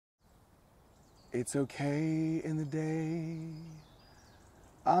It's okay in the day,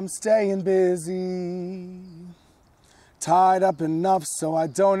 I'm staying busy, tied up enough so I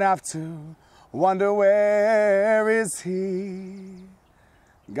don't have to wonder where is he.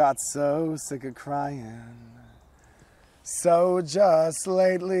 Got so sick of crying, so just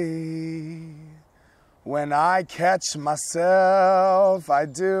lately, when I catch myself, I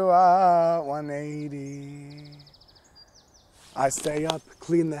do a 180. I stay up,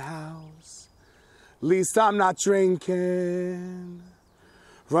 clean the house, least I'm not drinking.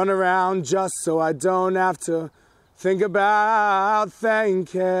 Run around just so I don't have to think about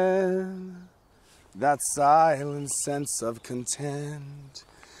thanking. That silent sense of content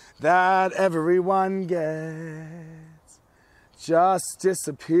that everyone gets just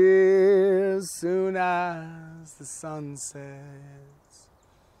disappears soon as the sun sets.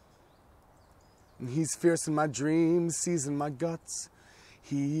 And he's fierce in my dreams, seizing my guts.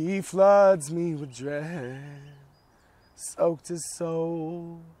 He floods me with dread. Soaked his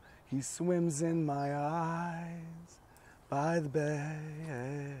soul, he swims in my eyes by the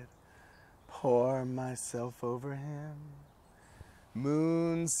bed. Pour myself over him,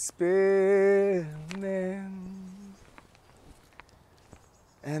 moon spinning,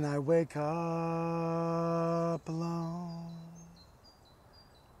 and I wake up alone.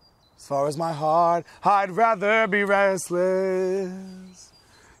 As far as my heart, I'd rather be restless.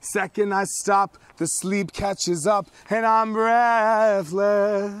 Second I stop, the sleep catches up, and I'm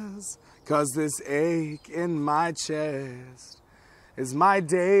breathless. 'Cause this ache in my chest is my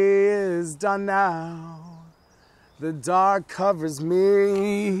day is done now. The dark covers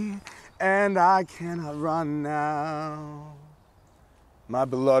me, and I cannot run now. My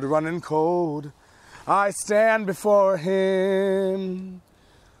blood running cold, I stand before him.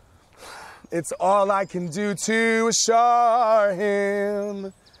 It's all I can do to assure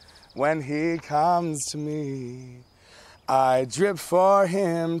him. When he comes to me, I drip for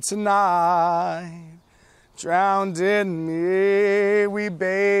him tonight. Drowned in me, we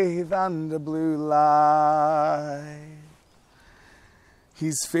bathe under blue light.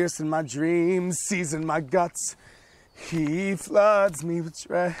 He's fierce in my dreams, seizing my guts. He floods me with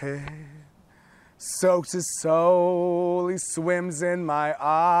dread. Soaks his soul, he swims in my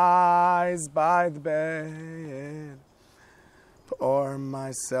eyes by the bed. Pour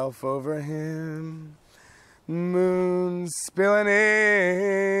myself over him, moon spilling in,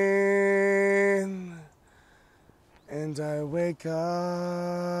 and I wake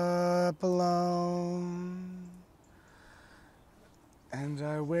up alone, and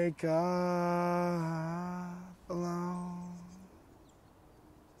I wake up alone,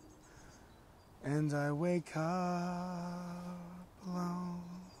 and I wake up alone.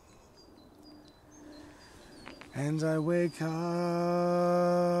 And I wake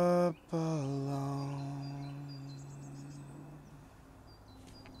up alone.